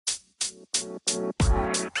Sugar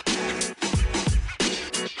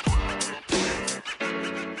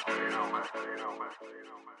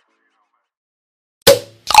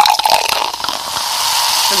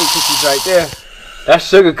cookies right there. That's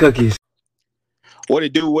sugar cookies. What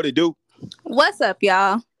it do? What it do? What's up,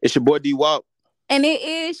 y'all? It's your boy D Walk. And it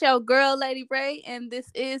is your girl, Lady Ray, and this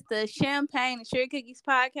is the Champagne and Sugar Cookies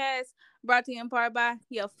podcast, brought to you in part by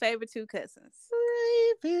your favorite two cousins.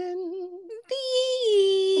 Raven.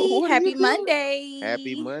 Happy Monday.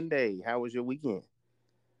 Happy Monday. How was your weekend?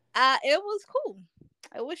 It was cool.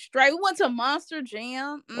 It was straight. We went to Monster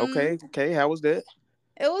Jam. Okay. How was that?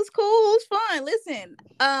 It was cool. It was fun. Listen,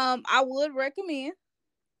 I would recommend.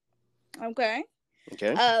 Okay.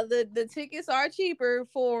 The tickets are cheaper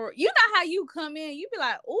for, you know how you come in, you be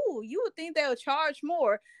like, oh, you would think they would charge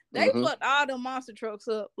more. They put all the monster trucks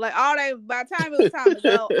up. Like by the time it was time to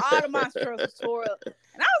go, all the monster trucks was tore up. And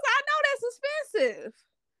I was like, I know that's expensive.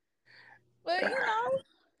 But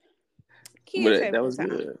kids had that was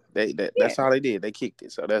good. That's all they did. They kicked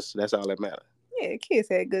it. So that's all that matters. Yeah, kids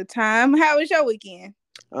had a good time. How was your weekend?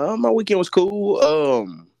 My weekend was cool.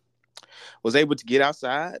 Was able to get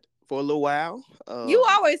outside for a little while. You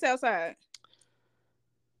always outside.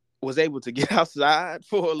 Was able to get outside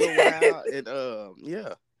for a little while, and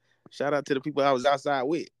yeah, shout out to the people I was outside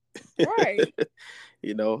with. Right.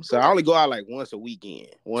 So I only go out like once a weekend.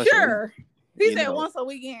 Sure. He said once a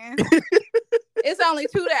weekend. It's only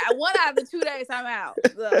 2 days. 1 out of the 2 days I'm out.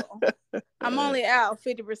 So I'm only out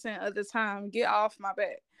 50% of the time. Get off my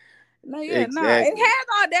back. No, yeah, exactly. No. It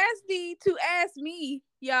had audacity to ask me,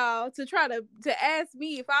 y'all, to try to ask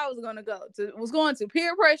me if I was gonna go. Was going to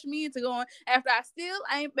peer pressure me into going after I still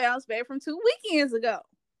ain't bounced back from 2 weekends ago.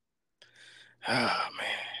 Oh man,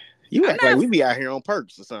 you act like we be out here on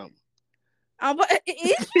perks or something. But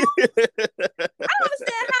is you? I don't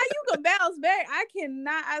understand how you can bounce back. I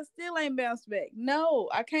cannot. I still ain't bounced back. No,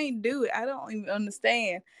 I can't do it. I don't even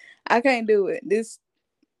understand. I can't do it. This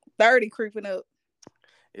 30 creeping up.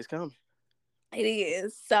 It's coming. It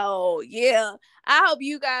is. So yeah, I hope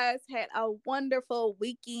you guys had a wonderful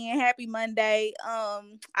weekend. Happy Monday.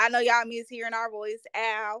 I know y'all miss hearing our voice,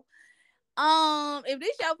 Al. If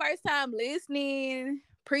this your first time listening,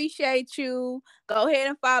 appreciate you. Go ahead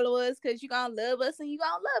and follow us because you're gonna love us and you're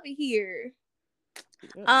gonna love it here.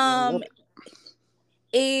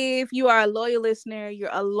 If you are a loyal listener, you're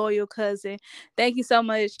a loyal cousin. Thank you so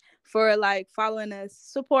much for following us,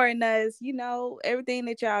 supporting us, everything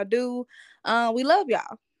that y'all do. We love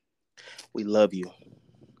y'all. We love you.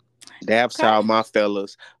 Daps to all my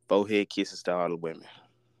fellas. Forehead kisses to all the women.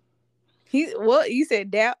 You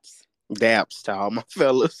said daps? Daps to all my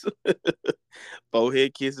fellas.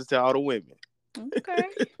 Forehead kisses to all the women. Okay.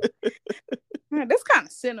 Man, that's kind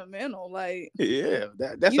of sentimental. Yeah,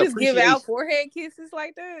 that's you just give out forehead kisses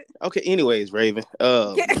like that. Okay. Anyways, Raven.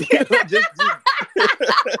 God. Cause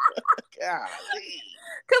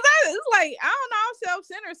it's I don't know, I'm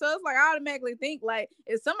self-centered, so it's I automatically think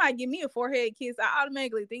if somebody give me a forehead kiss, I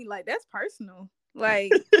automatically think that's personal.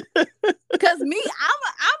 Cause me,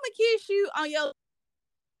 I'ma kiss you on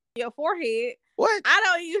your forehead. What? I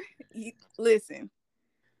don't you listen.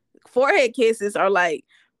 Forehead kisses are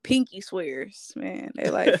pinky swears, man.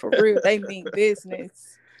 They're for real. They mean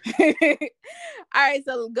business. All right,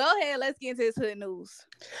 so go ahead. Let's get into this hood news.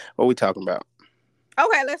 What we talking about?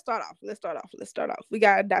 Okay, let's start off. We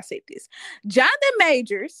gotta dissect this. Jonathan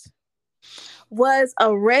Majors was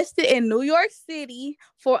arrested in New York City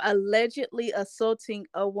for allegedly assaulting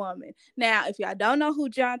a woman. Now, if y'all don't know who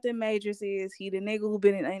Jonathan Majors is, he the nigga who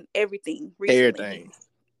been in everything recently. Everything.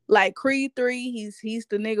 Like Creed 3, he's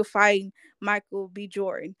the nigga fighting Michael B.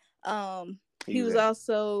 Jordan. He was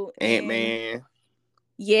also Ant-Man.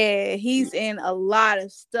 Yeah, he's in a lot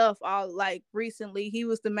of stuff. Recently, he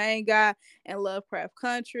was the main guy in Lovecraft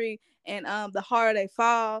Country and The Harder They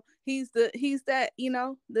Fall. He's that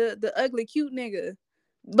the ugly cute nigga,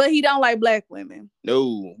 but he don't like black women.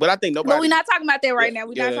 No, but I think nobody. But we're not talking about that right now.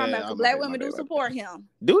 We're not talking about black women do support him.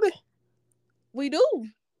 Do they? We do.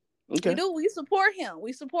 Okay. We do. We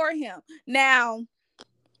support him. Now,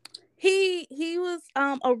 he was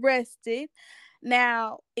arrested.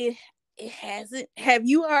 Now it hasn't. Have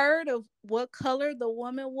you heard of what color the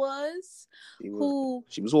woman was? She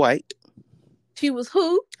was white. She was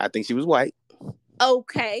who? I think she was white.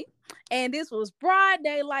 Okay. And this was broad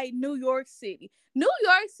daylight New York City. New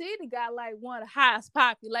York City got one of the highest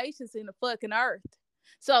populations in the fucking earth.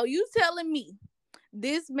 So you telling me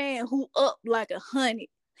this man who up like 100,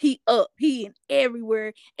 he in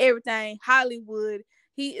everywhere, everything, Hollywood.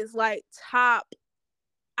 He is top,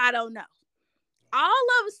 I don't know. All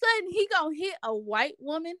of a sudden, he gonna hit a white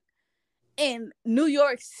woman in New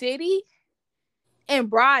York City. in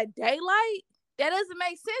broad daylight, that doesn't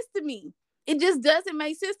make sense to me. It just doesn't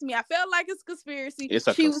make sense to me. I felt like it's a conspiracy. It's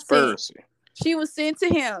a conspiracy. She was sent to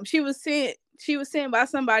him. She was sent by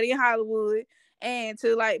somebody in Hollywood and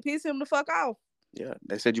to like piss him the fuck off. Yeah,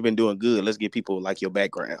 they said you've been doing good. Let's get people like your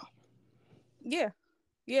background. Yeah.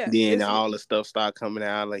 Yeah. Then all the stuff start coming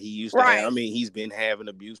out like he used to have. I mean, he's been having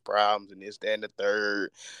abuse problems and this, that, and the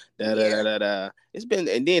third. It's been,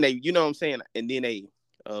 and then they, you know what I'm saying? And then they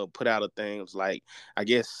put out a thing. It was like, I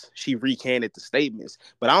guess she recanted the statements,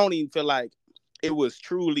 but I don't even feel like it was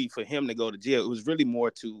truly for him to go to jail. It was really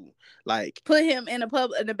more to like put him in a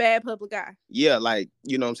bad public eye. Yeah, like,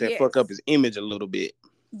 you know what I'm saying? Fuck up his image a little bit.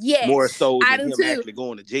 Yes. More so than him actually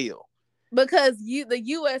going to jail. Because the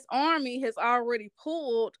U.S. Army has already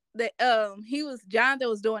pulled that. Jonathan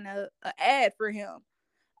was doing a ad for him,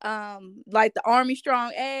 like the Army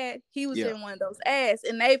Strong ad. He was in one of those ads,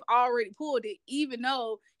 and they've already pulled it, even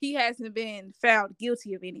though he hasn't been found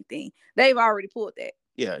guilty of anything. They've already pulled that.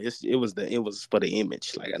 Yeah, it was for the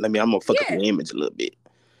image. Like, I'm gonna fuck up the image a little bit.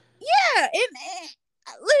 Yeah, and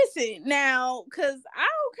listen now, cause I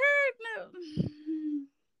don't care.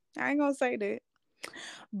 No, I ain't gonna say that.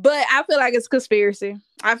 But I feel like it's conspiracy.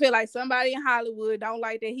 I feel like somebody in Hollywood don't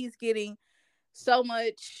like that he's getting so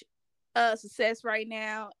much success right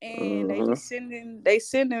now, and they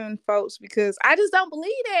sending folks because I just don't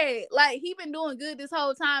believe that. Like, he been doing good this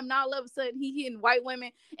whole time, and all of a sudden he hitting white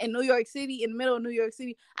women in New York City, in the middle of New York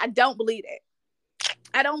City. I don't believe that.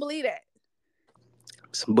 I don't believe that.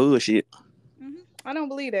 Some bullshit. I don't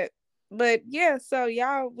believe that. But yeah, so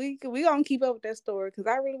y'all, we gonna keep up with that story because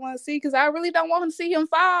I really want to see. Because I really don't want to see him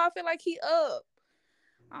fall. I feel like he up.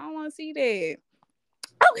 I don't want to see that.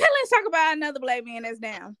 Okay, let's talk about another black man that's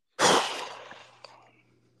down.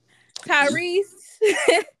 Tyrese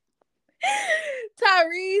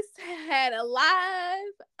had a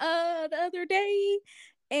live the other day,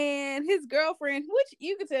 and his girlfriend, which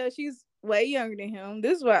you can tell she's way younger than him.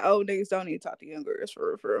 This is why old niggas don't need to talk to young girls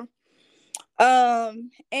for real.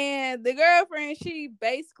 And the girlfriend, she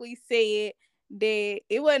basically said that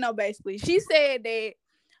it wasn't no basically. She said that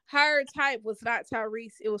her type was not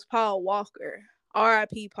Tyrese, it was Paul Walker.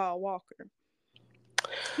 R.I.P. Paul Walker.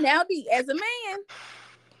 Now, D, as a man,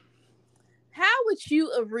 how would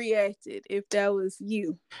you have reacted if that was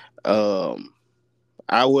you? I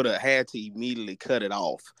would have had to immediately cut it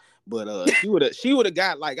off. But she would have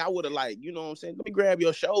got like, I would have like, you know what I'm saying? Let me grab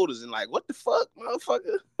your shoulders and like, what the fuck,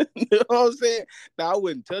 motherfucker? You know what I'm saying? Now I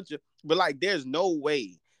wouldn't touch her. But like, there's no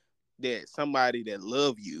way that somebody that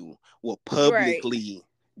love you will publicly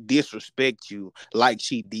disrespect you like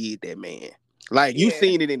she did that man. Like, you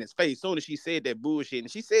seen it in his face. As soon as she said that bullshit,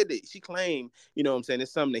 and she said that she claimed, you know what I'm saying,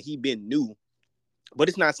 it's something that he been knew. But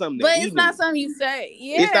it's not something that it's not something you say.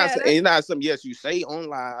 Yeah. It's not something, yes, you say on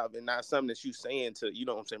live, and not something that you saying to, you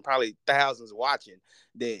know what I'm saying, probably thousands watching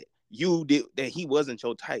that you did, that he wasn't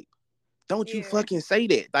your type. Don't you fucking say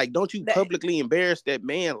that. Like, don't you publicly embarrass that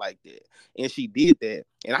man like that. And she did that.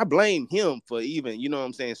 And I blame him for even, you know what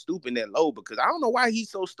I'm saying, stooping that low, because I don't know why he's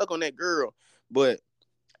so stuck on that girl. But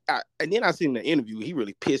and then I seen the interview. He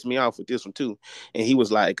really pissed me off with this one too. And he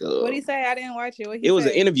was like, "What did he say? I didn't watch it." It was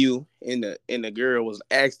an interview, and the girl was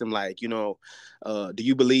asked him like, you know, do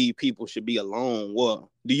you believe people should be alone?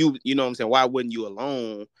 Well, do you know what I'm saying? Why wouldn't you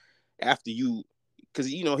alone after you?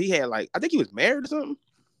 Because you know he had like, I think he was married or something,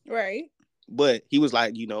 right? But he was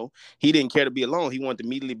like, you know, he didn't care to be alone. He wanted to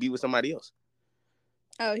immediately be with somebody else.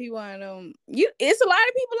 Oh, he wanted it's a lot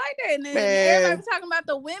of people like that. And then everybody talking about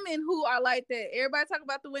the women who are like that. Everybody talking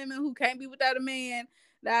about the women who can't be without a man.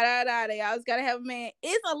 They always gotta have a man.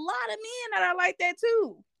 It's a lot of men that are like that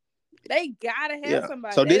too. They gotta have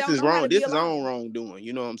somebody. So this is wrong. This is own wrongdoing.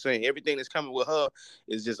 You know what I'm saying? Everything that's coming with her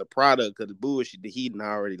is just a product of the bullshit that he done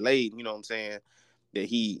already laid. You know what I'm saying? That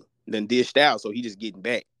he done dished out. So he just getting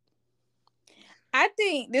back. I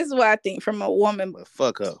think this is what I think from a woman. But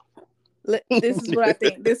fuck her. This is what I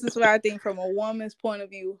think. This is what I think from a woman's point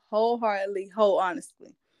of view, wholeheartedly,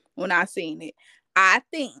 honestly. When I seen it, I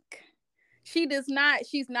think she's not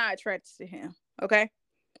attracted to him. Okay,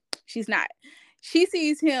 she's not. She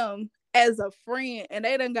sees him as a friend, and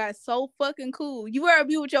they done got so fucking cool. You ever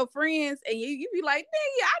be with your friends, and you be like,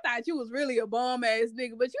 nigga, I thought you was really a bum ass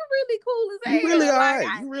nigga, but you really cool as hell. You really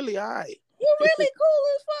alright. You really alright. You really cool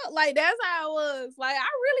as fuck. Like, that's how it was. Like, I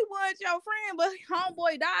really was your friend, but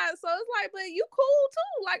homeboy died. So it's like, but you cool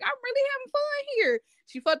too. Like, I'm really having fun here.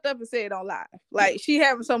 She fucked up and said it on live. Like, she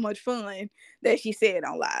having so much fun that she said it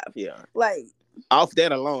on live. Yeah. Like, off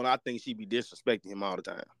that alone, I think she be disrespecting him all the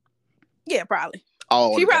time. Yeah, probably.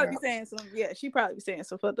 She probably be saying some. Yeah, she probably be saying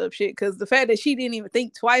some fucked up shit. Because the fact that she didn't even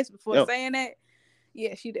think twice before saying that,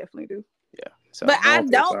 yeah, she definitely do. Yeah. So but I feel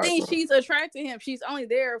don't sorry think for her. she's attracted to him. She's only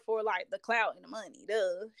there for like the clout and the money.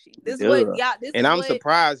 This Duh. what y'all. This And is I'm what.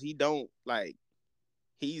 surprised he don't like.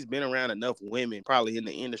 He's been around enough women, probably in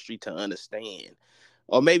the industry, to understand.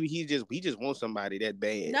 Or maybe he just wants somebody that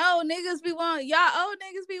bad. No, niggas be wanting y'all old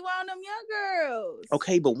niggas be wanting them young girls.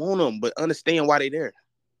 Okay, but want them, but understand why they there.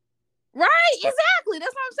 Right, exactly.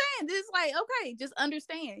 That's what I'm saying. Just like, okay, just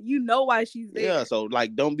understand. You know why she's there. Yeah, so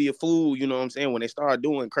like, don't be a fool. You know what I'm saying? When they start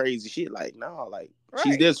doing crazy shit, like, no, like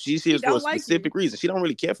Right. she's here for a specific reason. She don't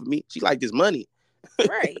really care for me. She like this money.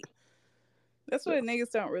 Right. That's what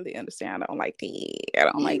niggas don't really understand. I don't like that. I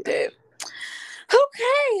don't like that.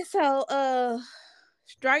 Okay, so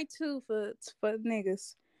strike 2 for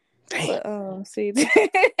niggas. Damn. But see.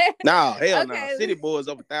 No, hell no. Okay. City Boys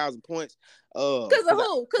up 1,000 points. Because of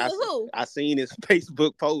who? Because of who? I seen his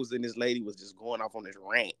Facebook post and this lady was just going off on this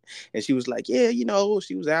rant. And she was like, yeah, you know,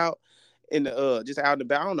 she was out in the just out and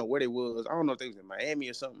about. I don't know where they was. I don't know if they was in Miami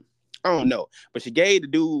or something. I don't know. But she gave the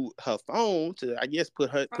dude her phone to, I guess, put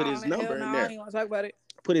his number in there. I don't even want to talk about it.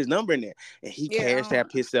 Put his number in there, and he cashed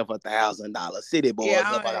out himself $1,000. City Boys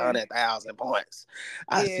up 100,000 points.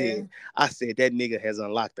 I said that nigga has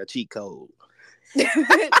unlocked a cheat code.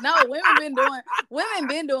 No, women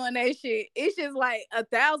been doing that shit. It's just like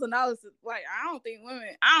 $1,000. Like, I don't think women.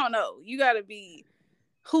 I don't know. You gotta be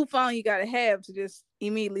who phone you gotta have to just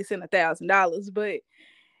immediately send $1,000. But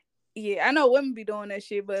yeah, I know women be doing that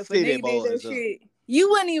shit. But if a nigga did that shit,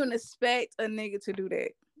 you wouldn't even expect a nigga to do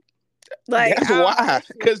that. Like, that's why,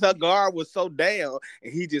 because her guard was so down,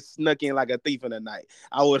 and he just snuck in like a thief in the night.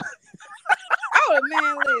 Man,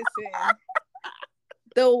 listen.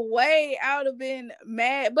 The way I would have been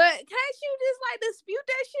mad, but can't you just like dispute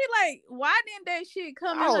that shit? Like, why didn't that shit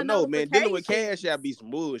come in? I don't know, man. Dealing with Cash App be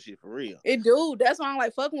some bullshit for real. It do. That's why I'm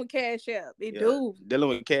like fucking with Cash App. It do. Dealing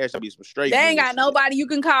with Cash App be some straight. They ain't got nobody you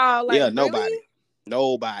can call. Like, nobody.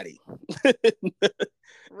 Nobody.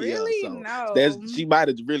 Really? No. She might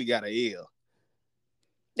have really got a L.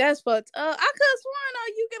 That's fucked up. I could have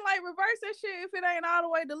sworn you can like reverse that shit if it ain't all the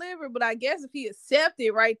way delivered. But I guess if he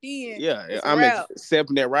accepted right then, I'm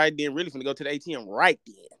accepting that right then. Really finna go to the ATM right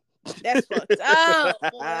then. That's fucked up.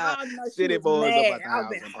 City Boys up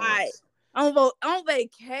 1,000 points. On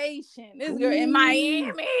vacation. This girl in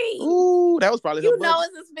Miami. Ooh, that was probably her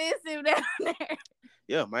budget. It's expensive down there.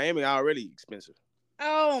 Yeah, Miami already expensive.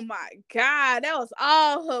 Oh my God, that was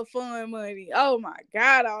all her fun money. Oh my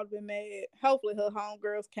God, I would have been mad. Hopefully her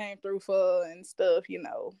homegirls came through for her and stuff,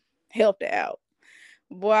 helped her out.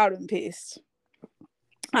 Boy, I would have been pissed.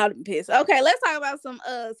 Okay, let's talk about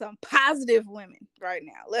some positive women right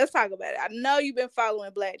now. Let's talk about it. I know you've been following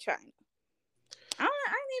Blac Chyna. I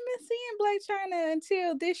ain't even seeing Blac Chyna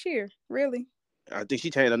until this year, really. I think she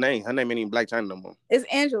changed her name. Her name ain't even Blac Chyna no more. It's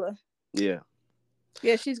Angela. Yeah.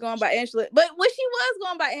 Yeah, she's going by Angela. But when she was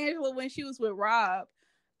going by Angela when she was with Rob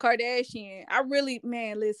Kardashian, I really,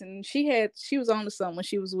 man, listen, she was on to something when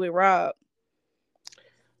she was with Rob.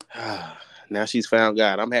 Now she's found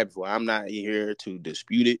God. I'm happy for her. I'm not here to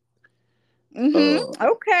dispute it.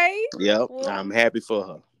 Okay. Yep. Well, I'm happy for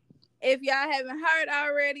her. If y'all haven't heard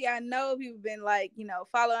already, I know you've been like,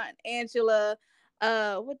 following Angela.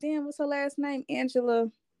 What's her last name? Angela.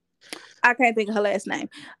 I can't think of her last name.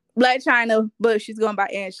 Blac Chyna, but she's going by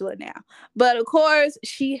Angela now. But of course,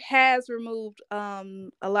 she has removed a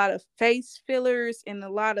lot of face fillers and a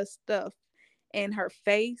lot of stuff in her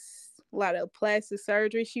face, a lot of plastic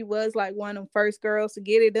surgery. She was like one of the first girls to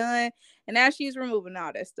get it done, and now she's removing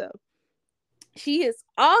all that stuff. She is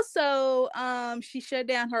also she shut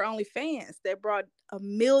down her OnlyFans that brought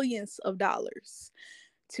millions of dollars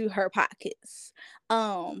to her pockets. That's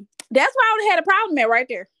why I would have had a problem at right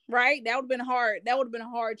there. Right? That would have been hard. That would have been a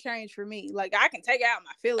hard change for me. Like, I can take out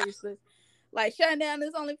my fillers, but like shutting down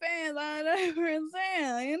this OnlyFans, I don't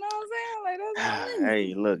understand. You know what I'm saying? Like, that's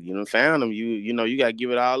hey, look, found them. You gotta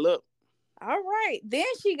give it all up. All right. Then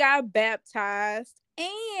she got baptized,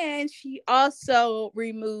 and she also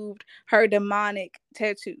removed her demonic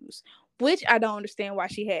tattoos, which I don't understand why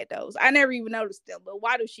she had those. I never even noticed them, but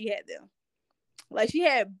why do she have them? Like, she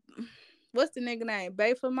had, what's the nigga name?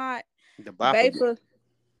 Baphomet? The Baphomet.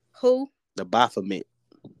 Who? The Baphomet.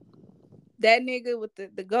 That nigga with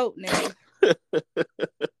the goat nigga.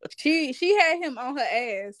 She had him on her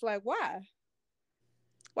ass. Like, why?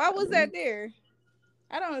 Why was that there?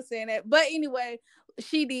 I don't understand that. But anyway,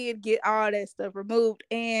 she did get all that stuff removed,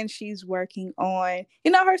 and she's working on,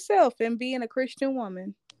 herself and being a Christian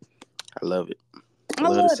woman. I love it. I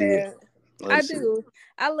love that. I do.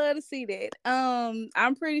 I love to see that.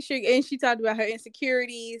 I'm pretty sure, and she talked about her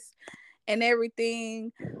insecurities and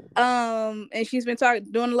everything. And she's been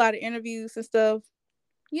doing a lot of interviews and stuff.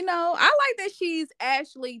 you know, I like that she's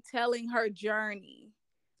actually telling her journey.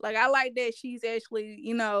 Like, I like that she's actually,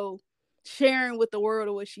 you know, sharing with the world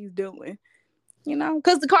of what she's doing. You know,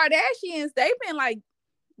 because the Kardashians, they've been like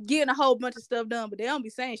getting a whole bunch of stuff done, but they don't be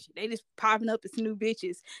saying shit. They just popping up as new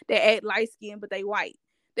bitches that act light skinned, but they white.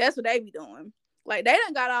 That's what they be doing. Like, they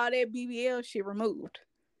done got all that BBL shit removed.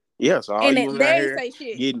 Yeah, so all and you women out here say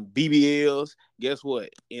shit. getting BBLs, guess what?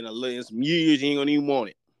 In some years, you ain't gonna even want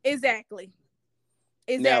it. Exactly.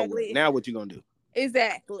 Now what you gonna do?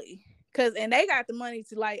 Exactly. And they got the money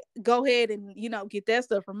to like go ahead and, you know, get that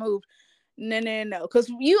stuff removed. No. Because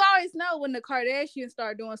you always know when the Kardashians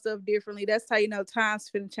start doing stuff differently, that's how you know times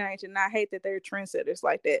finna change. And I hate that they're trendsetters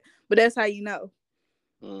like that, but that's how you know.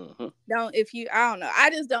 Mm-hmm. I don't know. I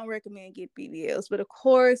just don't recommend get BBLs. But of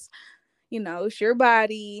course, you know, it's your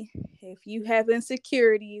body. If you have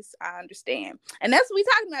insecurities, I understand. And that's what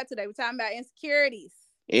we're talking about today. We're talking about insecurities.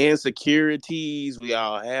 Insecurities, we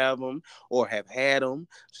all have them or have had them.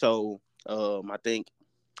 So I think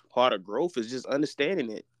part of growth is just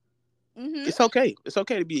understanding it. Mm-hmm. It's okay. It's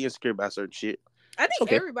okay to be insecure about certain shit. I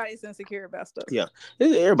think everybody's insecure about stuff. Yeah,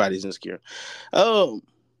 everybody's insecure. Can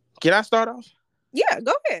I start off? Yeah,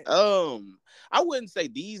 go ahead. I wouldn't say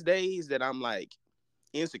these days that I'm like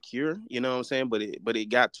insecure, you know what I'm saying? But it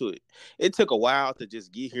got to it. It took a while to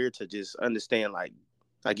just get here to just understand, like,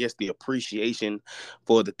 I guess the appreciation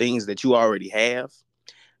for the things that you already have.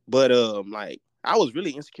 But like, I was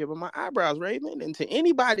really insecure about my eyebrows, Raven. And to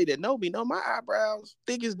anybody that know me, know my eyebrows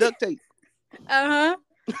thick as duct tape. And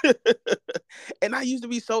I used to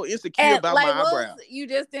be so insecure about my eyebrows. You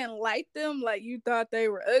just didn't like them? Like, you thought they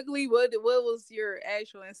were ugly? What was your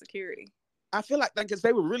actual insecurity? I feel like because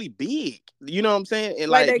they were really big. You know what I'm saying?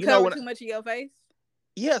 And like they covered too much of your face?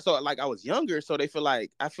 Yeah, so like I was younger, so I feel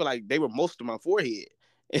like they were most of my forehead.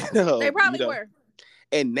 And, they probably were.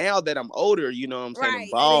 And now that I'm older, you know what I'm saying,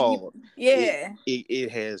 bald,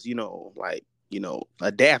 it has, you know, like, you know,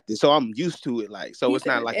 adapted. So I'm used to it. Like, so it's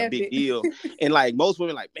not like a big deal. And like most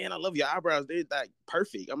women like, man, I love your eyebrows. They're like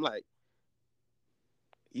perfect. I'm like,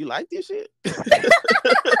 you like this shit?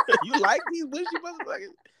 You like these bushy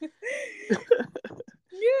motherfuckers?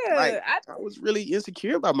 Yeah. Like, I was really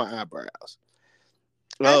insecure about my eyebrows.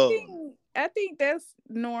 I think that's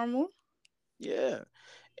normal. Yeah.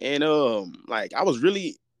 And like I was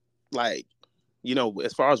really like, you know,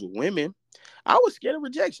 as far as with women, I was scared of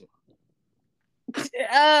rejection.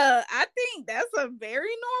 I think that's a very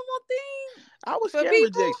normal thing. I was scared of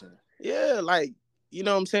rejection. Yeah, like, you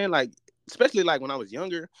know what I'm saying? Like, especially like when I was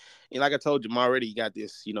younger, and like I told you, I'm already got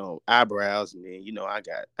this, you know, eyebrows, and then, you know, I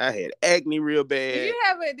had acne real bad.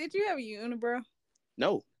 Did you have a unibrow?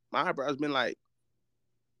 No, my eyebrows been like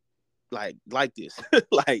this.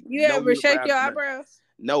 Like, you ever shake your eyebrows?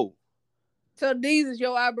 No. So these is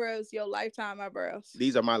your eyebrows, your lifetime eyebrows.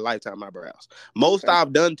 These are my lifetime eyebrows. Most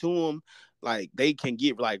I've done to them, like, they can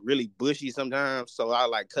get like really bushy sometimes. So I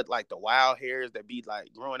like cut like the wild hairs that be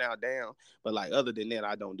like growing out down. But like other than that,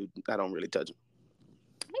 I don't really touch them.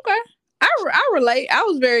 Okay, I relate. I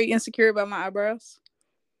was very insecure about my eyebrows.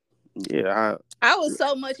 Yeah, I was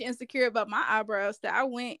so much insecure about my eyebrows that I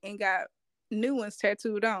went and got new ones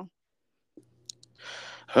tattooed on.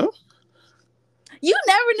 Huh? You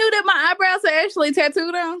never knew that my eyebrows are actually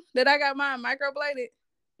tattooed on? That I got mine microbladed?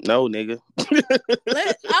 No, nigga.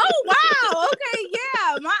 Oh, wow. Okay,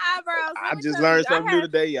 yeah. My eyebrows. I just learned something new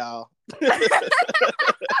today, y'all.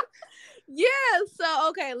 Yeah, so,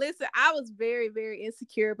 okay, listen, I was very, very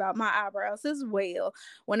insecure about my eyebrows as well.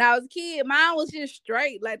 When I was a kid, mine was just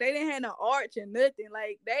straight. Like, they didn't have no arch or nothing.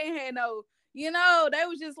 Like, they ain't had no, you know, they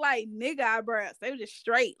was just like nigga eyebrows. They were just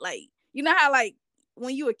straight. Like, you know how, like,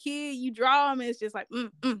 when you a kid, you draw them, and it's just like,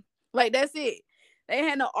 like, that's it. They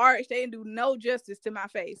had no arch. They didn't do no justice to my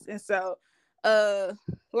face. And so,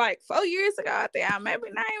 like 4 years ago, I think, maybe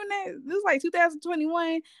not even that. This was like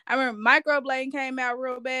 2021. I remember microblading came out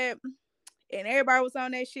real bad, and everybody was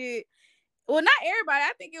on that shit. Well, not everybody.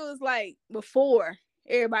 I think it was like before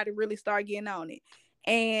everybody really started getting on it.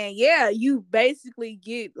 And yeah, you basically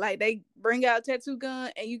get, like, they bring out a tattoo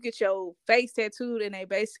gun and you get your face tattooed, and they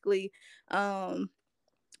basically,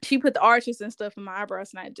 she put the arches and stuff in my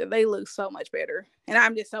eyebrows, and they look so much better. And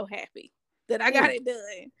I'm just so happy that I got it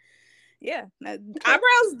done. Yeah. Now,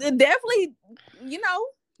 eyebrows definitely, you know,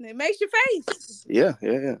 it makes your face. Yeah.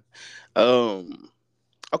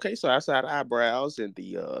 Okay, so outside eyebrows and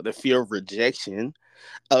the fear of rejection,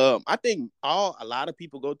 I think a lot of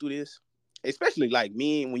people go through this, especially like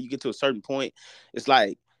me. When you get to a certain point, it's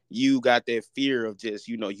like you got that fear of just,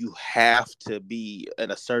 you know, you have to be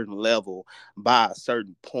at a certain level by a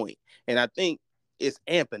certain point. And I think it's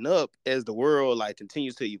amping up as the world like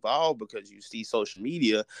continues to evolve because you see social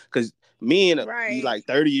media. Because men be like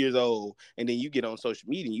 30 years old, and then you get on social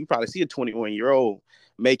media, and you probably see a 21-year-old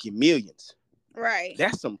making millions. Right.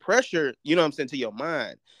 That's some pressure, you know what I'm saying, to your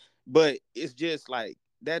mind. But it's just like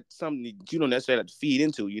that's something that you don't necessarily have to feed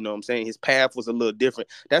into. You know what I'm saying? His path was a little different.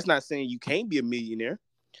 That's not saying you can't be a millionaire.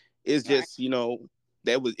 It's just, you know,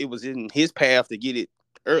 it was in his path to get it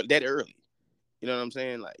that early. You know what I'm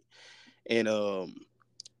saying? Like, and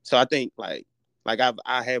so I think like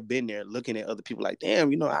I have been there looking at other people like,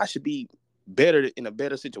 damn, you know, I should be better in a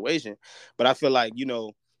better situation. But I feel like, you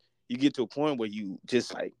know, you get to a point where you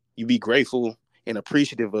just like you be grateful and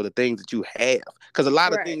appreciative of the things that you have, because a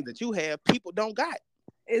lot of things that you have, people don't got.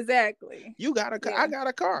 Exactly. You got a car. I got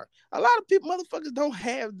a car. A lot of people, motherfuckers, don't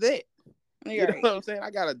have that. You know what I'm saying? I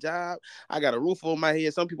got a job. I got a roof over my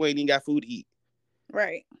head. Some people ain't even got food to eat.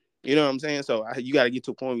 Right. You know what I'm saying? So you got to get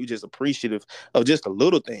to a point where you're just appreciative of just the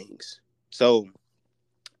little things. So,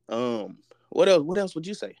 what else? What else would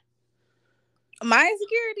you say? My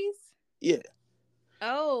insecurities? Yeah.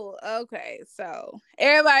 Oh, okay. So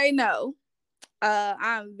everybody know,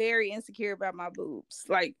 I'm very insecure about my boobs.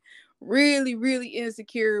 Like, really, really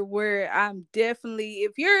insecure. Where I'm definitely,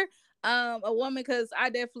 if you're a woman, because I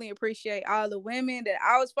definitely appreciate all the women that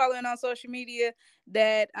I was following on social media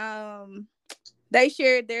that they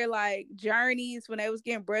shared their like journeys when they was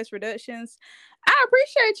getting breast reductions. I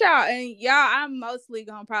appreciate y'all, and y'all, I'm mostly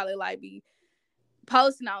gonna probably like be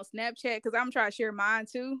posting on Snapchat because I'm trying to share mine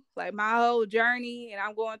too, like my whole journey, and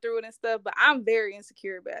I'm going through it and stuff. But I'm very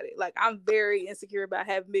insecure about it. Like, I'm very insecure about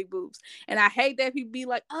having big boobs, and I hate that people be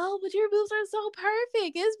like, "Oh, but your boobs are so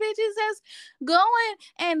perfect. This bitches that's going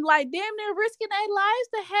and like damn near risking their lives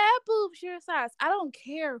to have boobs your size." I don't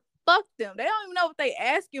care. Fuck them. They don't even know what they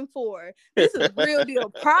asking for. This is real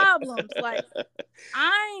deal problems. Like,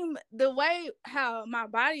 I'm the way how my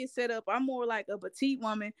body is set up, I'm more like a petite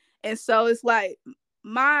woman. And so it's like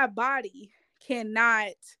my body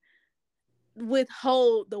cannot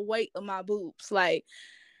withhold the weight of my boobs. Like,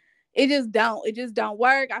 it just don't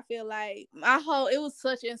work. I feel like it was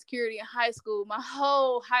such insecurity in high school. My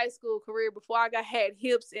whole high school career before I had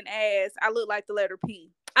hips and ass, I looked like the letter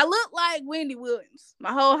P. I looked like Wendy Williams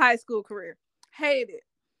my whole high school career. Hated it.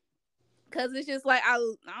 Cause it's just like I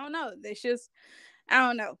don't know. It's just, I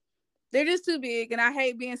don't know. They're just too big, and I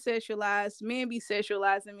hate being sexualized. Men be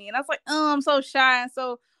sexualizing me, and I was like, oh, I'm so shy and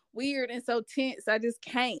so weird and so tense. I just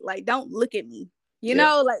can't. Like, don't look at me. You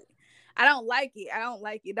know, like, I don't like it. I don't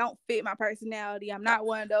like it. Don't fit my personality. I'm not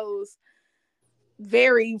one of those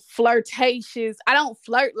very flirtatious. I don't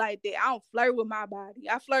flirt like that. I don't flirt with my body.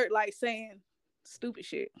 I flirt like saying stupid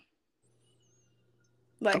shit.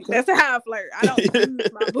 Like, that's how I flirt. I don't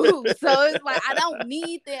use my boobs. So it's like, I don't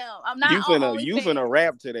need them. I'm not you finna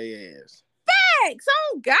rap to their ass. Facts.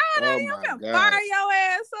 Oh God, I am gonna fire your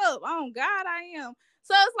ass up. Oh God, I am.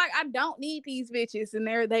 So it's like, I don't need these bitches, and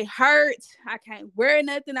they hurt. I can't wear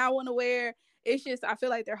nothing I want to wear. It's just, I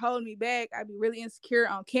feel like they're holding me back. I'd be really insecure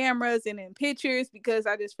on cameras and in pictures because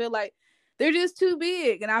I just feel like they're just too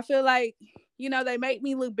big. And I feel like, you know, they make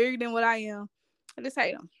me look bigger than what I am. I just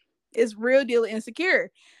hate them. It's real deal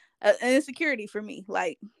insecurity for me,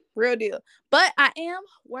 like real deal. But I am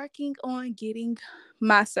working on getting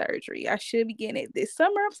my surgery. I should be getting it this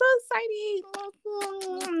summer. I'm so excited.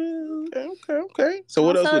 Okay. So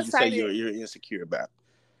what else would you say you're insecure about?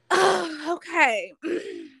 Okay.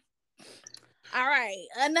 All right.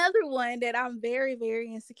 Another one that I'm very,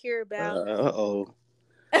 very insecure about. Okay,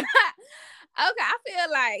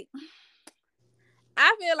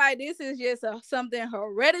 I feel like this is just something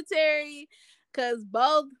hereditary, because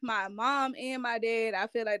both my mom and my dad, I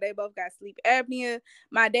feel like they both got sleep apnea.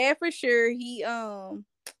 My dad, for sure, he was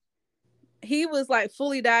like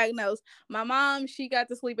fully diagnosed. My mom, she got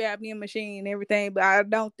the sleep apnea machine and everything, but I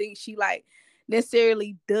don't think she like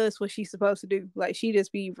necessarily does what she's supposed to do. Like, she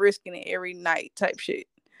just be risking it every night type shit.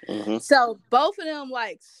 Mm-hmm. So both of them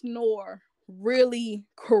like snore really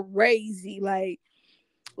crazy, like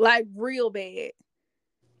real bad.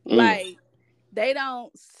 Like, they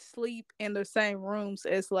don't sleep in the same rooms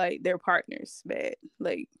as like their partners. Bad.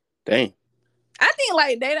 Like, dang. I think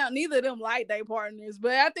like neither of them like their partners,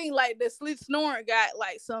 but I think like the sleep snoring got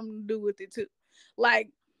like something to do with it too. Like,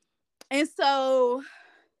 and so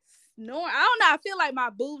snoring, I don't know, I feel like my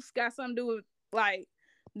boobs got something to do with like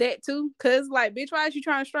that too. Cause like, bitch, why is you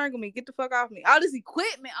trying to strangle me? Get the fuck off me. All this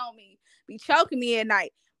equipment on me be choking me at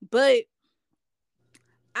night. But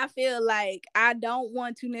I feel like I don't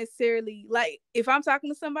want to necessarily, like, if I'm talking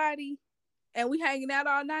to somebody and we hanging out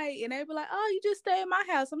all night and they be like, oh, you just stay at my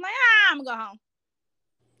house, I'm like, I'm gonna go home.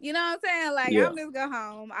 You know what I'm saying? Like, Yeah. I'm just go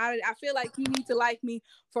home. I feel like you need to like me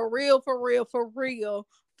for real, for real, for real,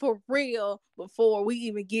 for real before we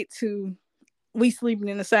even get to we sleeping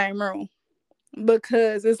in the same room.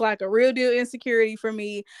 Because it's like a real deal insecurity for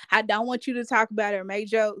me. I don't want you to talk about it or make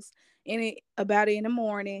jokes about it in the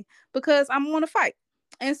morning because I'm going to fight.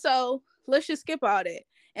 And so let's just skip all that.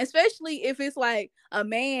 Especially if it's like a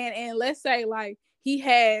man and let's say like he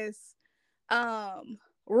has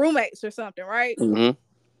roommates or something, right?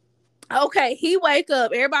 Mm-hmm. Okay, he wake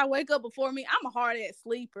up. Everybody wake up before me. I'm a hard ass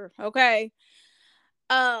sleeper. Okay.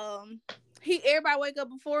 Everybody wake up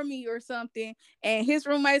before me or something, and his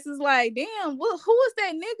roommates is like, damn, who is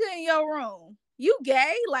that nigga in your room? You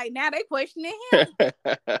gay? Like now they questioning him. Who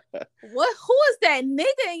is that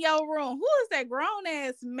nigga in your room? Who is that grown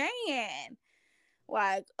ass man?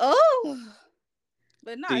 Like, oh,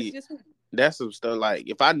 but no, See, it's just that's some stuff. Like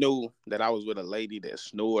if I knew that I was with a lady that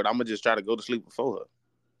snored, I'm gonna just try to go to sleep before her.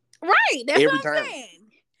 Right, that's every what I'm time.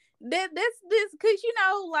 saying. That's this because you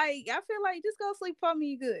know, like I feel like just go sleep for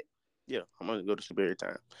me, you good. Yeah, I'm gonna go to sleep every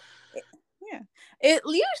time. Yeah, it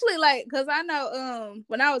usually like because I know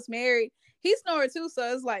when I was married, he snored too,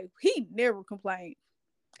 so it's like he never complained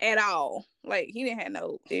at all. Like he didn't have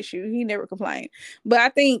no issue. He never complained. But I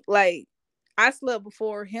think like I slept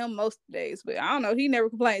before him most of the days, but I don't know. He never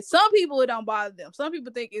complained. Some people it don't bother them. Some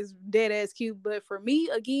people think it's dead ass cute, but for me,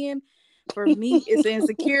 again, it's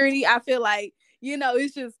insecurity. I feel like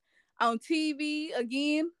it's just on TV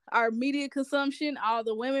again. Our media consumption, all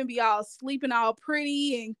the women be all sleeping all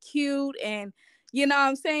pretty and cute, and you know what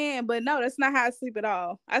I'm saying. But no, that's not how I sleep at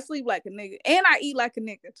all. I sleep like a nigga, and I eat like a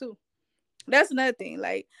nigga too. That's another thing.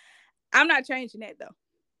 Like I'm not changing that though.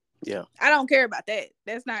 Yeah, I don't care about that.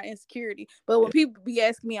 That's not insecurity. But when people be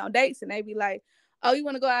asking me on dates and they be like, "Oh, you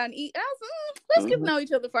want to go out and eat?" I was let's get to know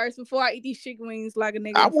each other first before I eat these chicken wings like a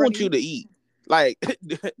nigga. I want you to eat. Like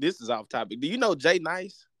this is off topic. Do you know Jay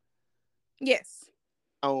Nice? Yes.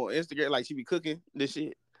 On Instagram, like she be cooking this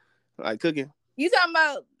shit, like cooking. You talking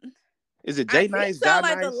about? Is it Jay Nice? So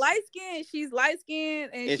like nice? The light skin. She's light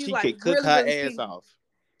skinned and she's she like can cook really, her really ass skinny. off.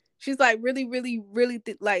 She's like really, really, really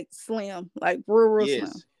like slim, like real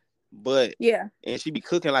slim. But yeah, and she be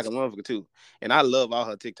cooking like a motherfucker too. And I love all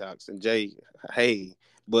her TikToks. And Jay, hey,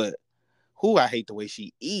 but I hate the way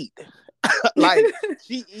she eat. Like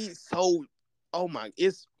she eats so. Oh my,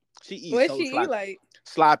 she eats what so she sloppy. Eat like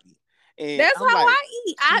sloppy. And that's I'm how like, I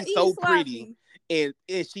eat. I eat so sloppy. pretty, and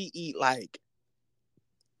she eat like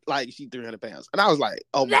she 300 pounds. And I was like,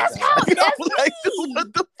 oh my that's god, how. That's me. Like,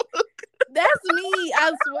 what the fuck? That's me.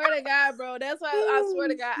 I swear to God, bro. That's why I swear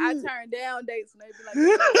to God, I turn down dates and they be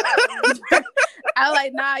like, I'm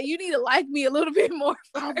like, nah, you need to like me a little bit more.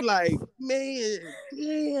 I'm like, man,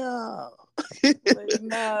 yeah. Like,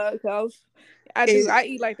 nah, cause I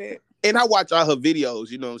eat like that. And I watch all her videos,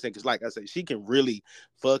 you know what I'm saying? Because like I said, she can really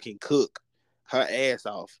fucking cook her ass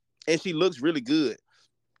off. And she looks really good.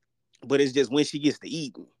 But it's just when she gets to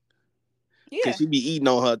eating. Yeah. Because she be eating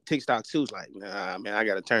on her TikTok too. It's like, nah, man, I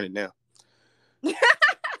got to turn it down. And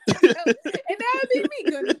that be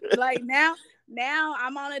me. Like now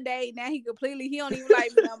I'm on a date. Now he don't even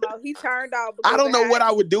like me no more. He turned off. I don't know what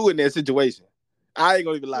I would do in that situation. I ain't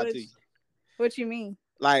gonna even lie to you. What you mean?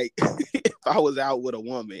 Like if I was out with a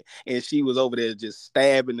woman and she was over there just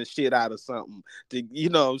stabbing the shit out of something to, you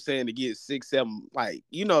know what I'm saying, to get 6, 7, like,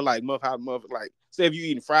 you know, like like say if you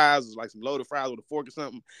eating fries, it's like some loaded fries with a fork or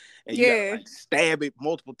something, and you gotta like stab it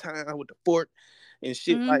multiple times with the fork and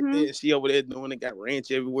shit like that. And she over there doing it, got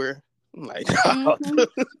ranch everywhere. I'm like,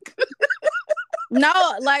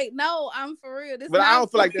 no, I'm for real. But I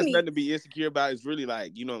don't feel like there's nothing to be insecure about. It's really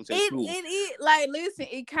like, you know what I'm saying? It like, listen,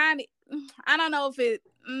 it kind of, I don't know if it,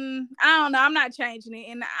 I don't know. I'm not changing it,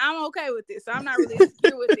 and I'm okay with it. So I'm not really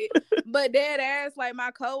insecure with it. But dead ass, like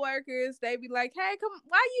my coworkers, they be like, "Hey, come,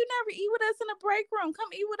 why you never eat with us in the break room? Come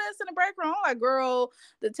eat with us in the break room." I'm like, "Girl,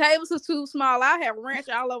 the tables are too small. I have ranch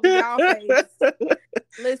all over y'all face."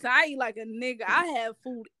 Listen, I eat like a nigga. I have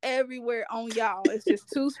food everywhere on y'all. It's just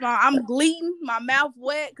too small. I'm bleeding, my mouth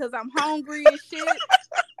wet because I'm hungry and shit.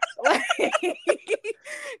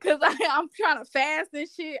 Because I'm trying to fast and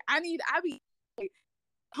shit. I be like,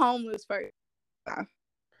 homeless first.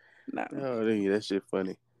 No. Oh, that shit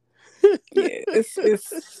funny. Yeah,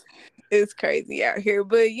 it's crazy out here.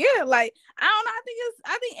 But yeah, like I don't know.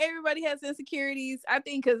 I think everybody has insecurities. I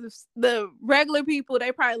think because the regular people,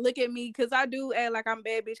 they probably look at me because I do act like I'm a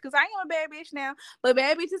bad bitch because I am a bad bitch now. But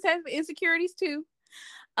bad bitches have insecurities too.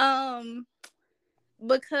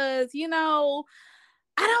 Because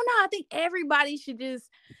I don't know. I think everybody should just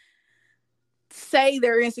say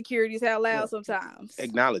their insecurities out loud sometimes.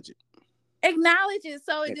 Acknowledge it. Acknowledge it,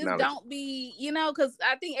 so it just Acknowledge don't be, because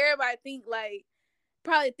I think everybody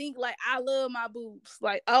probably think like I love my boobs.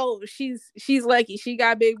 Like, oh, she's lucky. She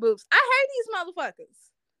got big boobs. I hate these motherfuckers.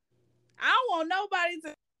 I don't want nobody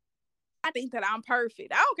to I think that I'm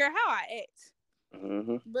perfect. I don't care how I act.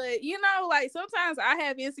 Mm-hmm. But like sometimes I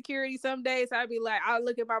have insecurity. Some days I be like, I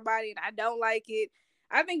look at my body and I don't like it.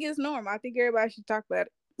 I think it's normal. I think everybody should talk about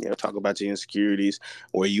it. Yeah, talk about your insecurities.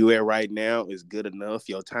 Where you at right now is good enough.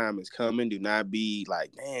 Your time is coming. Do not be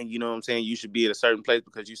like, man, you know what I'm saying? You should be at a certain place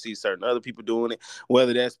because you see certain other people doing it.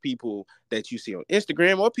 Whether that's people that you see on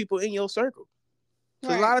Instagram or people in your circle.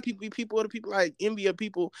 Because a lot of other people like envy of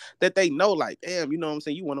people that they know, like, damn, you know what I'm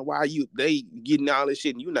saying? You wonder why they getting all this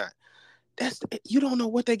shit and you not. You don't know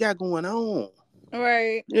what they got going on.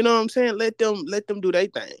 Right. You know what I'm saying? Let them do their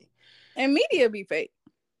thing. And media be fake.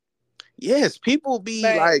 Yes, people be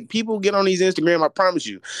like, people get on these Instagram, I promise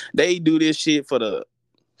you, they do this shit for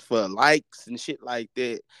likes and shit like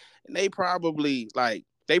that. And they probably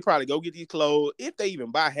go get these clothes, if they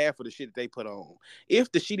even buy half of the shit that they put on.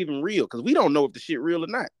 If the shit even real, because we don't know if the shit real or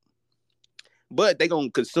not. But they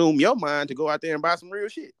gonna consume your mind to go out there and buy some real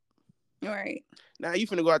shit. Right. Now you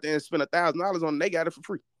finna go out there and spend $1,000 on it, they got it for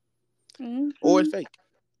free. Mm-hmm. Or it's fake.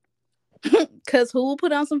 Because who will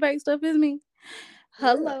put on some fake stuff is me.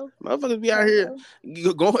 Hello. Yeah. Motherfuckers be out here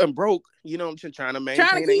going broke, you know what I'm saying, trying to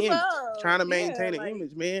maintain an image. Trying to maintain an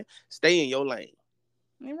image, man. Stay in your lane.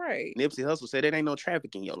 Right. Nipsey Hussle said there ain't no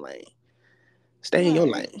traffic in your lane. Stay in your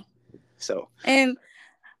lane. So. And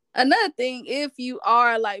another thing, if you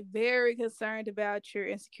are like very concerned about your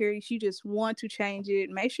insecurities, you just want to change it,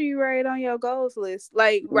 make sure you write it on your goals list.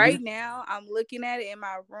 Like right now, I'm looking at it in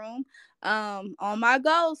my room, on my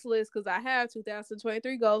goals list, because I have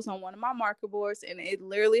 2023 goals on one of my marker boards, and it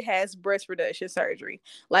literally has breast reduction surgery.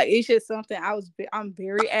 Like it's just something I'm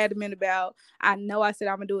very adamant about. I know I said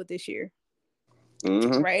I'm gonna do it this year.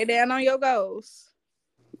 Mm-hmm. Write it down on your goals.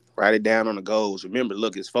 Write it down on the goals. Remember,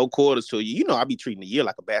 look, it's 4 quarters to you. You know, I be treating the year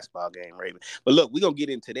like a basketball game, Raven. But look, we're going to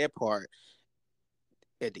get into that part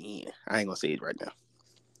at the end. I ain't going to say it right now.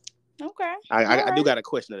 Okay. I do got a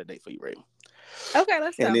question of the day for you, Raven. Okay,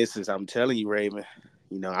 let's go. And this is, I'm telling you, Raven,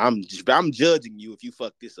 you know, I'm judging you if you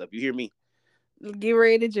fuck this up. You hear me? Get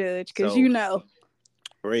ready to judge, because you know.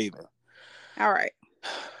 Raven. All right.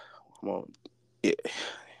 Come on. Yeah.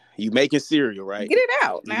 You making cereal, right? Get it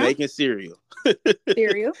out now. You making cereal.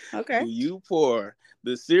 Cereal, okay. Do you pour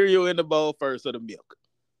the cereal in the bowl first or the milk?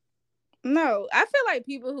 No, I feel like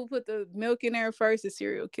people who put the milk in there first are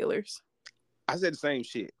serial killers. I said the same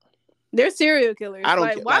shit. They're serial killers. I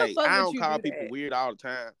don't I don't call people weird all the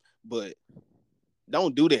time, but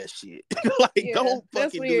don't do that shit. Don't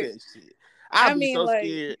fucking do that shit. I'd be so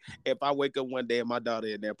scared if I wake up one day and my daughter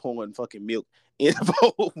in there pouring fucking milk in the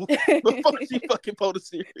bowl before she fucking pour the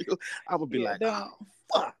cereal. I would be oh,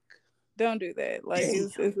 fuck. Don't do that. Like,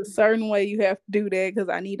 it's a certain way you have to do that, because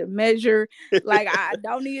I need to measure. Like, I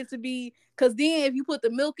don't need it to be, because then if you put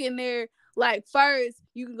the milk in there, like, first,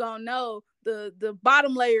 you can go know the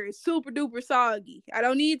bottom layer is super duper soggy. I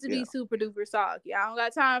don't need to be super duper soggy. I don't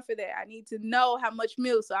got time for that. I need to know how much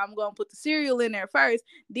milk, so I'm gonna put the cereal in there first,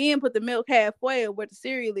 then put the milk halfway of where the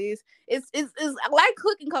cereal is. It's like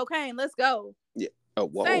cooking cocaine. Let's go. Yeah. Oh,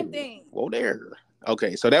 whoa. Same thing. Whoa there.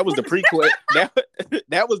 Okay, so that was the pre-question.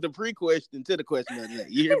 that was the pre-question to the question of the day.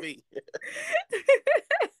 You hear me?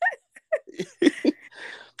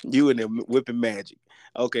 You and them whipping magic.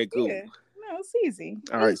 Okay, cool. Yeah. No, it's easy.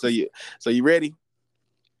 All right, so you ready?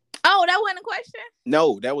 Oh, that wasn't a question?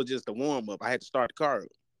 No, that was just a warm-up. I had to start the car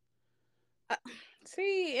up.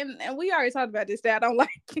 See, and we already talked about this. That I don't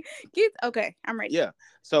like. Okay, I'm ready. Yeah.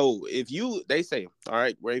 So they say, all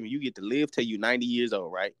right, Raven, you get to live till you 90 years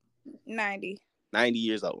old, right? 90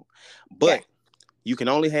 years old. But you can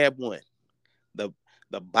only have one. The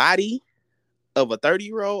body of a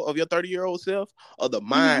 30-year-old, of your 30-year-old self, or the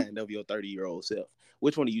mind of your 30-year-old self.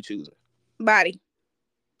 Which one are you choosing? Body.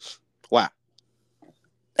 Why?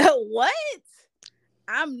 What?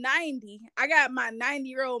 I'm 90. I got my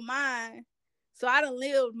 90-year-old mind. So I done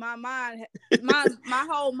lived my mind, my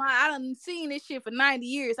whole mind. I done seen this shit for 90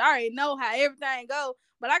 years. I already know how everything goes.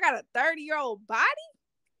 But I got a 30-year-old body?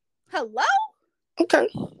 Hello? Okay.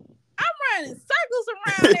 I'm running circles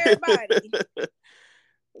around everybody.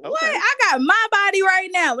 What? I got my body right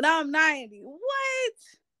now, but I'm 90.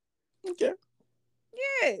 What? Okay.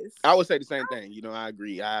 Yes. I would say the same thing. You know, I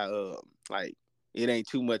agree. It ain't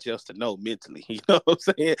too much else to know mentally. You know what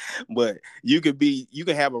I'm saying? But you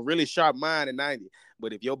can have a really sharp mind at 90.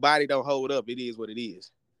 But if your body don't hold up, it is what it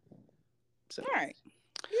is. So, all right.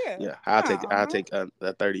 Yeah. Yeah. I'll take a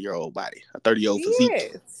 30-year-old body, a 30-year-old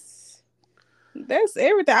physique. Yes. That's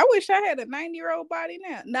everything. I wish I had a 90-year-old body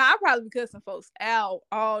now. Nah, I probably be cussing folks out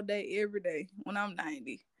all day, every day when I'm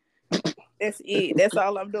 90. That's it. That's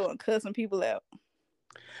all I'm doing, cussing people out.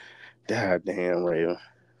 God damn, Ray.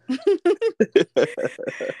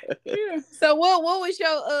 Yeah. So what was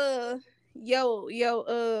your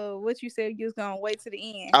what you said you was gonna wait to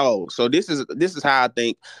the end? Oh, so this is how I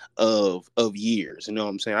think of years. You know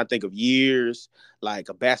what I'm saying? I think of years like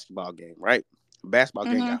a basketball game, right? A basketball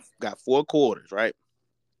game got 4 quarters, right?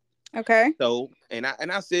 Okay. So and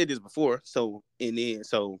I said this before. So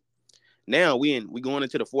now we going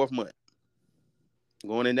into the 4th month,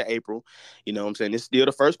 going into April. You know what I'm saying? It's still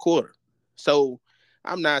the 1st quarter. So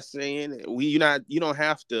I'm not saying you don't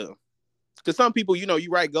have to, because some people, you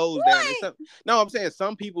write goals down. I'm saying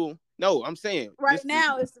some people. No, I'm saying right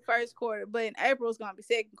now it's the 1st quarter, but in April it's gonna be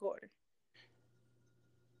 2nd quarter.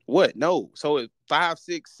 What? No. So it's 5,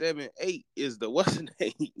 6, 7, 8 is the what's the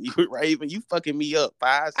name? You Raven, you fucking me up.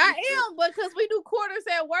 5, 6, I am, because we do quarters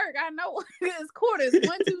at work. I know it's quarters.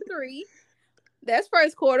 1, 2, 3. That's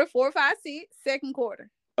 1st quarter. 4, 5, 6. 2nd quarter.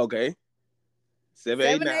 Okay. 7,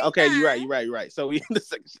 8, 9. Okay, 9. You're right. So we in the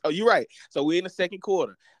second. Oh, you're right. So we're in the 2nd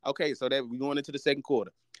quarter. Okay, so that we're going into the 2nd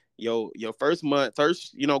quarter. Your first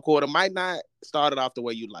quarter might not start it off the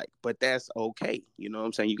way you like, but that's okay. You know what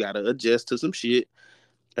I'm saying? You gotta adjust to some shit.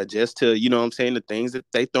 Adjust to, you know what I'm saying, the things that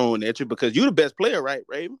they throwing at you, because you're the best player, right,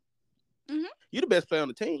 Raven? Mm-hmm. You're the best player on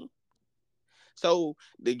the team. So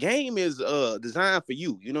the game is designed for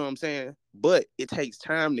you, you know what I'm saying? But it takes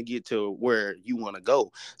time to get to where you want to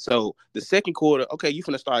go. So the 2nd quarter, okay, you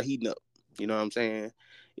finna start heating up. You know what I'm saying?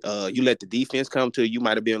 You let the defense come to you. You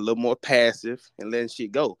might have been a little more passive and letting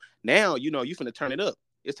shit go. Now, you finna turn it up.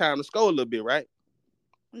 It's time to score a little bit, right?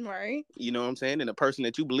 Right. You know what I'm saying? And the person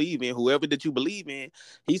that you believe in, whoever that you believe in,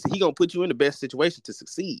 he gonna put you in the best situation to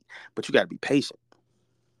succeed. But you gotta be patient.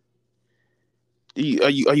 Are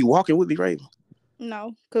you walking with me, Raven?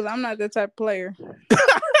 No, because I'm not that type of player.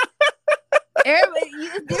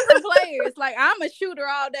 It's different players. Like, I'm a shooter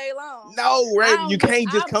all day long. No, Raven, you can't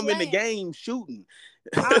just come in the game shooting.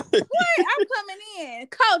 I'm coming in.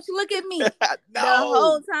 Coach, look at me. No. The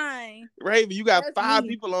whole time. Raven, you got 5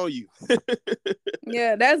 people on you.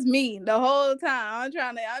 Yeah, that's me the whole time. I'm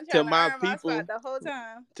trying to earn my spot the whole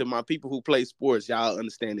time. To my people who play sports, y'all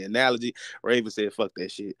understand the analogy. Raven said, fuck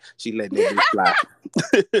that shit. She letting that bitch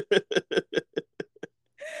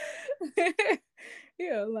fly.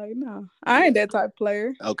 Yeah, like, no. I ain't that type of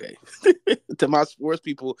player. Okay. To my sports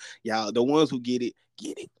people, y'all, the ones who get it,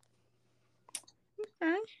 get it.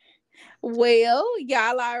 Okay. Well,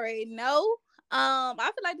 y'all already know. I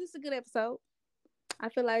feel like this is a good episode. I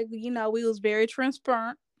feel like, we was very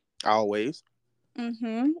transparent. Always.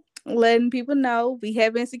 Letting people know we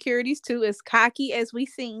have insecurities too, as cocky as we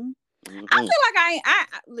seem. I feel like I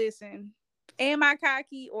listen, am I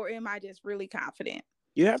cocky or am I just really confident?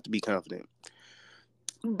 You have to be confident.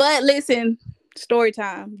 But listen, story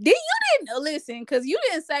time. You didn't listen, because you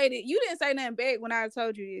didn't say that. You didn't say nothing back when I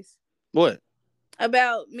told you this. What?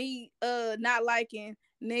 About me not liking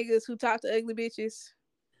niggas who talk to ugly bitches.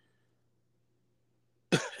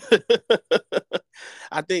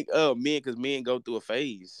 I think men go through a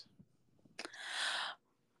phase.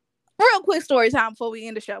 Real quick story time before we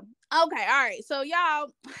end the show. Okay, all right. So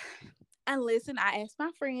y'all, and listen, I asked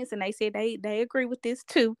my friends and they said they agree with this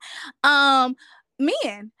too.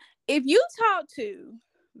 Men, if you talk to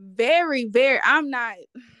very, very, I'm not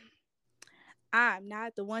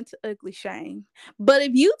the one to ugly shame, but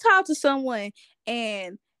if you talk to someone,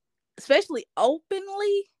 and especially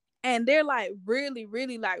openly, and they're like really,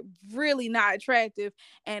 really, like really not attractive,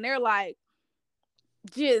 and they're like,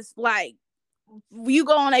 just like, you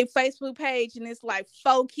go on a Facebook page and it's like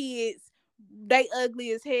 4 kids, they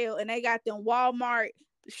ugly as hell, and they got them Walmart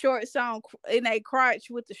shorts on in a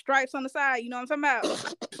crotch with the stripes on the side. You know what I'm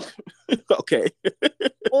talking about? Okay.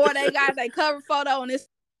 Or they got their cover photo and it's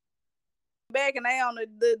back and they on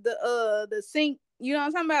the sink. You know what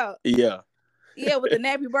I'm talking about? Yeah. Yeah, with the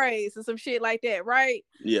nappy braids and some shit like that, right?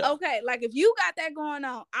 Yeah. Okay, like if you got that going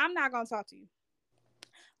on, I'm not gonna talk to you.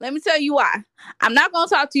 Let me tell you why. I'm not gonna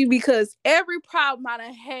talk to you, because every problem I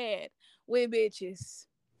done had with bitches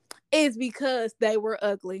is because they were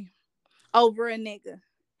ugly over a nigga.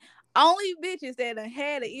 Only bitches that done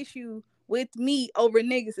had an issue with me over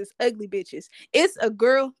niggas is ugly bitches. It's a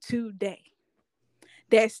girl today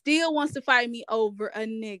that still wants to fight me over a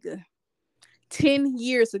nigga 10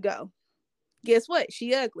 years ago. Guess what?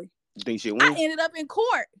 She ugly. You think she won? I ended up in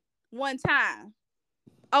court one time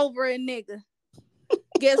over a nigga.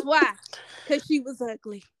 Guess why? Because she was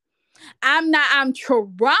ugly. I'm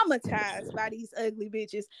traumatized by these ugly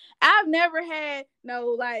bitches. I've never had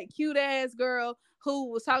no like cute ass girl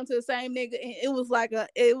who was talking to the same nigga and it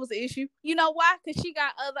was an issue. You know why? Because she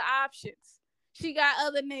got other options. She got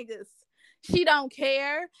other niggas. She don't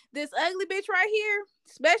care. This ugly bitch right here,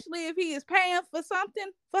 especially if he is paying for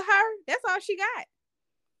something for her, that's all she got.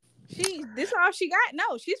 This all she got.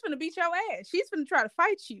 No, she's finna beat your ass. She's finna try to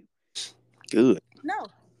fight you. Good. No.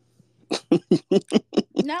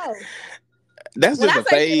 No. That's when just I a say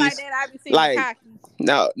phase. Shit like that, I be seeing like, cocky.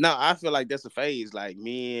 No, I feel like that's a phase. Like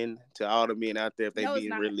men, to all the men out there, if they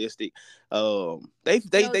being realistic, they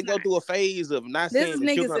go through a phase of not saying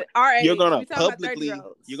that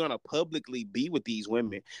you're gonna publicly be with these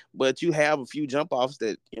women, but you have a few jump offs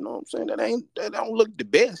that, you know what I'm saying, that don't look the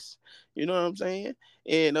best. You know what I'm saying?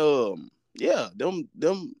 And yeah, them.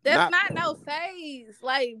 That's not no phase.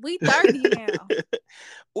 Like we 30 now.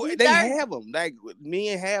 They have them. Like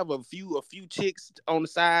men have a few chicks on the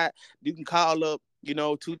side. You can call up,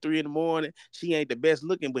 2-3 in the morning. She ain't the best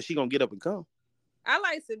looking, but she gonna get up and come. I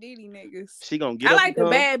like Sadidi niggas. She gonna get up and come. I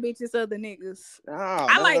like the bad bitches of the niggas.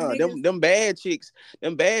 Like niggas. Them bad chicks.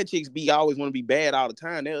 Them bad chicks always want to be bad all the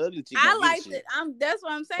time. They're ugly chicks. I like it. That's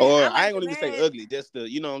what I'm saying. Or I ain't gonna even say ugly. That's the,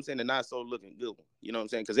 you know what I'm saying, the not so looking good one. You know what I'm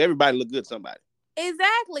saying? Because everybody look good somebody.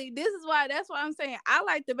 Exactly. That's why I'm saying I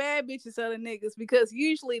like the bad bitches of the niggas, because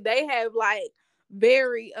usually they have like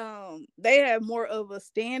very they have more of a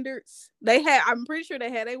standards. I'm pretty sure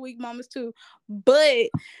they had their weak moments too. But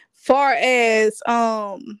far as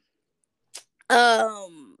talking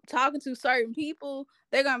to certain people,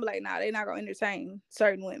 they're gonna be like, nah, they're not gonna entertain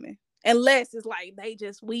certain women unless it's like they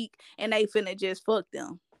just weak and they finna just fuck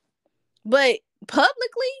them. But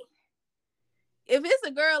publicly, if it's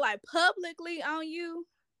a girl like publicly on you,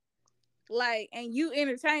 like, and you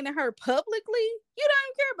entertaining her publicly, you don't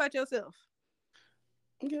even care about yourself.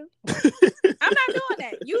 Okay. I'm not doing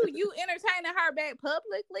that. You entertaining her back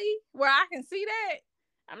publicly where I can see that.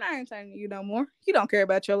 I'm not entertaining you no more. You don't care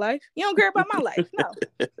about your life. You don't care about my life. No.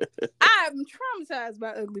 I'm traumatized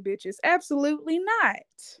by ugly bitches. Absolutely not.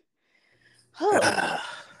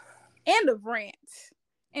 End of rant.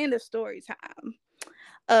 End of story time.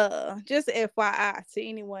 Just FYI to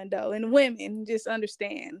anyone though, and women, just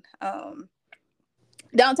understand.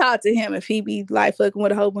 Don't talk to him if he be like fucking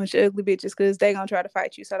with a whole bunch of ugly bitches, because they gonna try to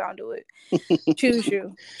fight you. So don't do it. Choose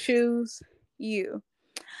you.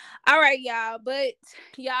 All right, y'all. But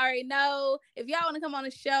y'all already know, if y'all want to come on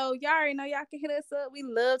the show, y'all already know y'all can hit us up. We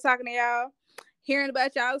love talking to y'all, hearing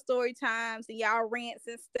about y'all story times and y'all rants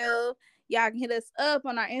and stuff. Y'all can hit us up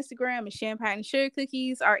on our Instagram at Champagne and Sugar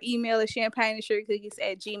Cookies. Our email is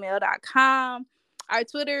champagneandsugarcookies@gmail.com. Our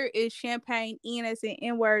Twitter is champagne, as in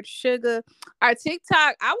N-word sugar. Our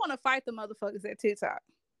TikTok, I want to fight the motherfuckers at TikTok.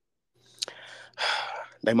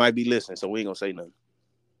 They might be listening, so we ain't gonna say nothing.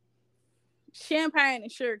 Champagne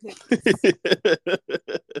and Sugar Cookies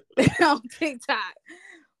on TikTok.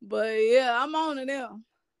 But yeah, I'm on to them.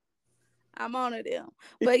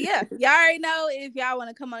 But yeah, y'all already know, if y'all want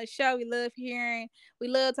to come on the show, we love hearing. We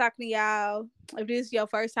love talking to y'all. If this is your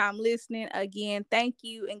first time listening, again, thank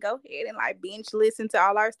you. And go ahead and like binge listen to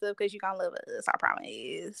all our stuff, because you're going to love us. I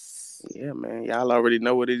promise. Yeah, man. Y'all already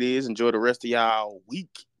know what it is. Enjoy the rest of y'all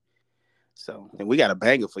week. So, and we got a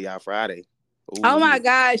banger for y'all Friday. Ooh. Oh my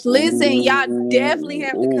gosh. Listen, y'all definitely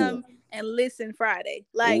have to come and listen Friday.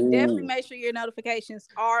 Like, definitely make sure your notifications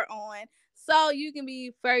are on, so you can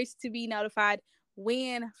be first to be notified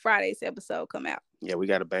when Friday's episode come out. Yeah, we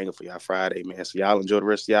got a banger for y'all Friday, man. So y'all enjoy the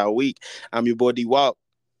rest of y'all week. I'm your boy D-Walk.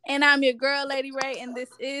 And I'm your girl, Lady Ray. And this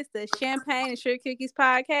is the Champagne and Sugar Cookies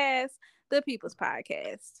podcast, the People's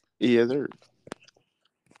Podcast. Yeah, sir.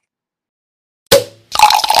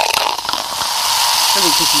 Sugar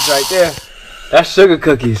cookies right there. That's sugar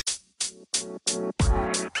cookies.